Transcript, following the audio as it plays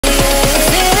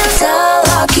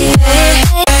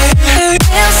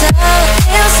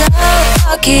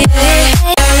lucky.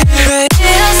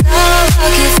 Feel so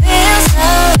lucky, feel so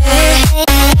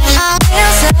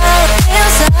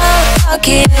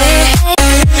lucky.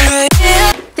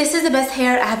 This is the best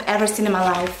hair I have ever seen in my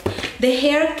life. The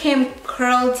hair came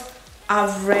curled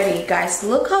already, guys.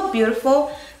 Look how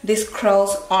beautiful these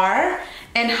curls are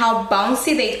and how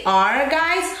bouncy they are,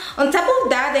 guys. On top of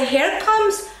that, the hair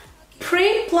comes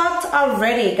pre-plucked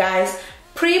already, guys.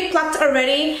 Pre-plucked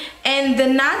already, and the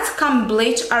knots come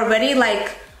bleached already.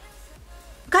 Like,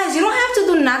 guys, you don't have to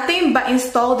do nothing but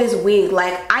install this wig.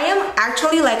 Like, I am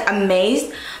actually like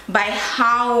amazed by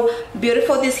how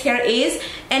beautiful this hair is.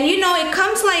 And you know, it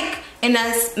comes like in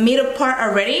a middle part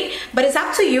already, but it's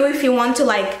up to you if you want to,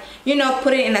 like, you know,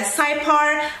 put it in a side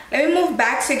part. Let me move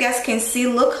back so you guys can see.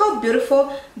 Look how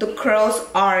beautiful the curls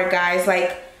are, guys.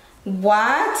 Like,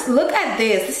 what? Look at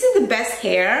this. This is the best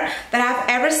hair that I've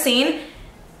ever seen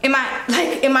in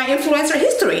my influencer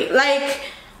history. Like,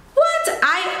 what?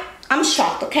 I'm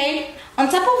shocked. Okay, on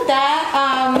top of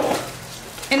that,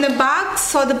 in the box,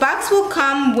 so the box will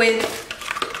come with,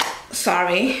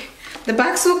 the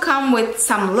box will come with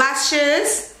some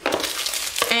lashes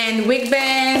and wig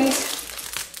bands,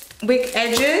 wig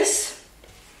edges,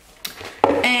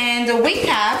 and a wig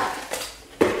cap,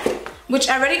 which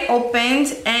I already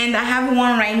opened, and I have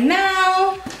one right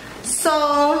now.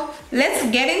 So let's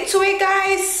get into it,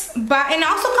 guys. But it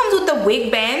also comes with the wig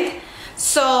band,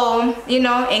 so you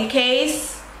know, in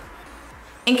case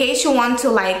you want to,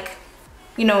 like,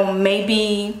 you know,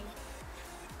 maybe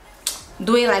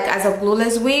do it like as a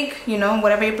glueless wig, you know,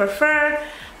 whatever you prefer.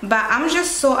 But I'm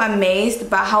just so amazed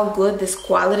by how good this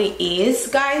quality is,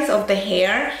 guys, of the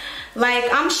hair. Like,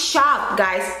 I'm shocked,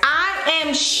 guys. I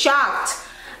am shocked.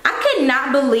 I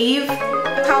cannot believe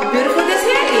how beautiful this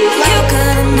hair is. Like, you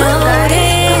couldn't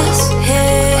notice,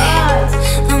 hey,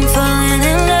 I'm falling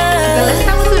in love. Okay, let's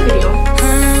start with the video.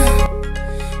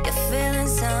 You're feeling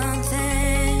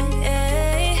something,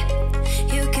 hey,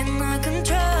 you cannot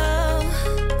control.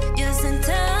 Just in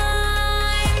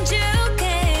time you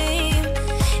came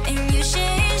and you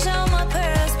changed all my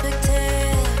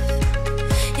perspective.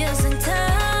 Just in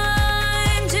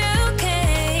time you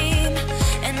came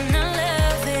and I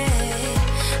love it,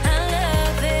 I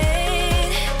love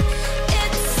it.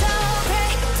 It's so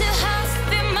great to have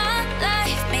in my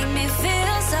life, make me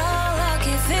feel so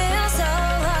lucky, yeah.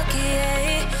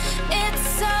 It's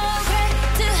so great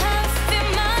to have in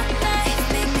my life,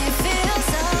 make me feel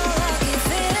so lucky,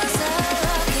 yeah.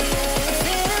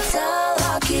 Feel so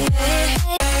lucky,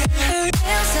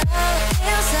 feel so lucky,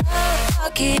 feel so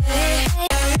lucky, feel so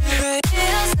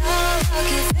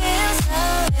lucky, feel so lucky,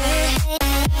 feel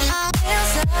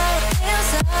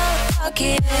so lucky,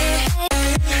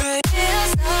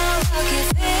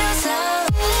 feel so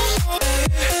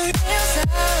lucky,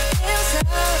 feel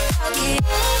so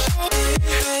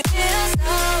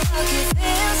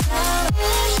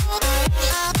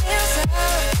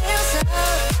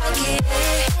lucky,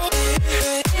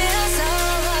 feel so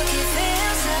lucky,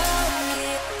 feel so lucky.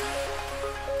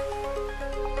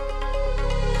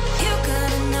 You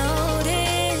couldn't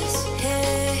notice,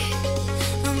 hey,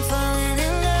 I'm falling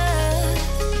in love.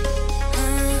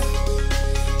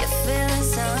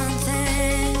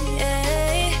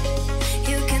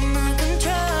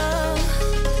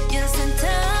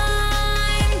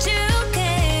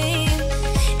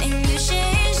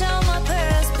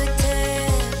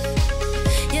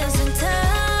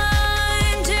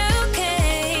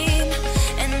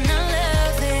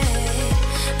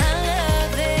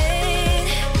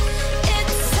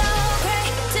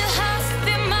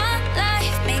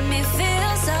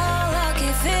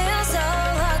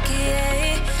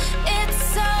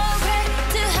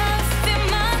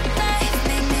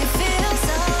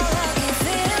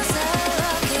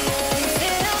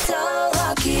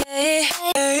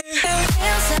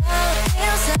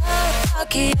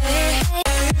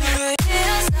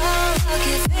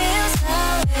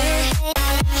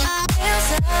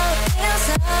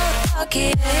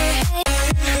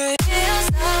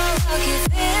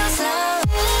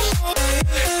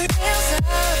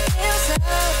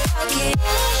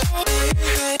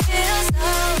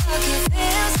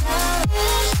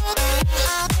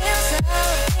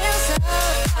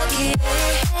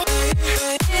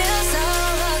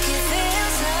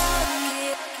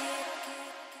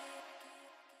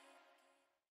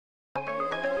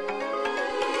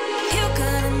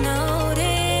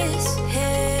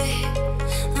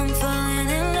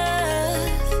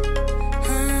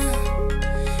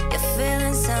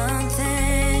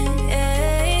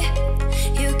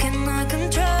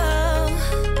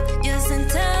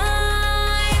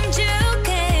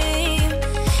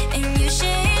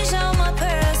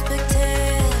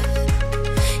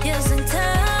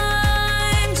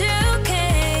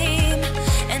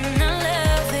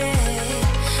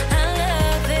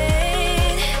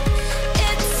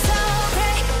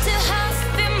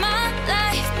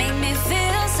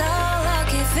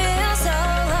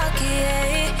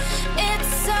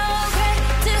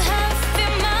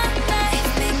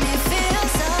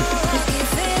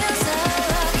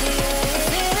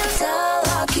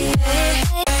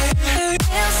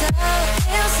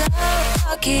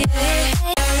 lucky.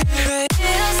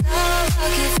 Feel so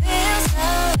lucky, feel so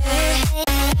lucky.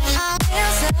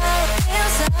 Feel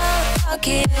so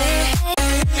lucky. Feel so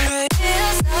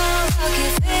lucky,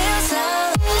 feel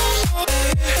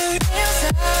so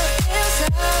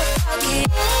lucky.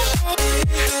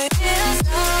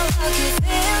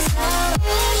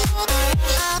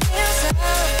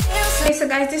 Okay, so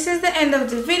guys, this is the end of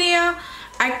the video.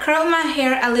 I curled my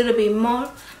hair a little bit more.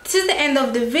 This is the end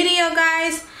of the video,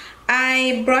 guys.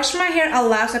 I brushed my hair a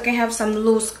lot so I can have some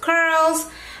loose curls.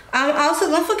 Also,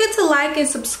 don't forget to like and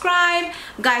subscribe.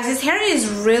 Guys, this hair is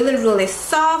really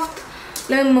soft.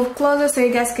 Let me move closer so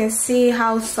you guys can see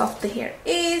how soft the hair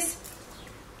is.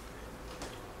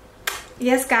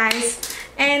 Yes, guys.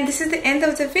 And this is the end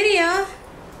of the video.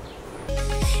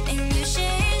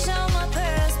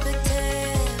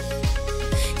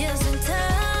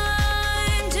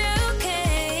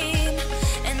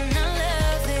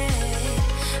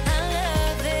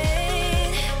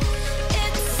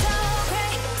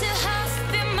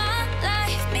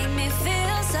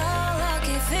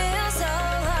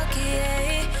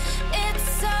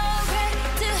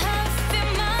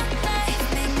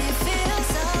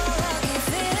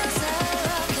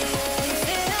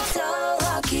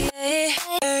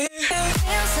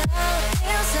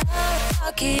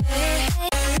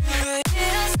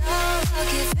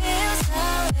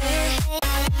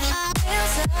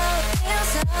 Feel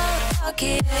so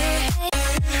lucky.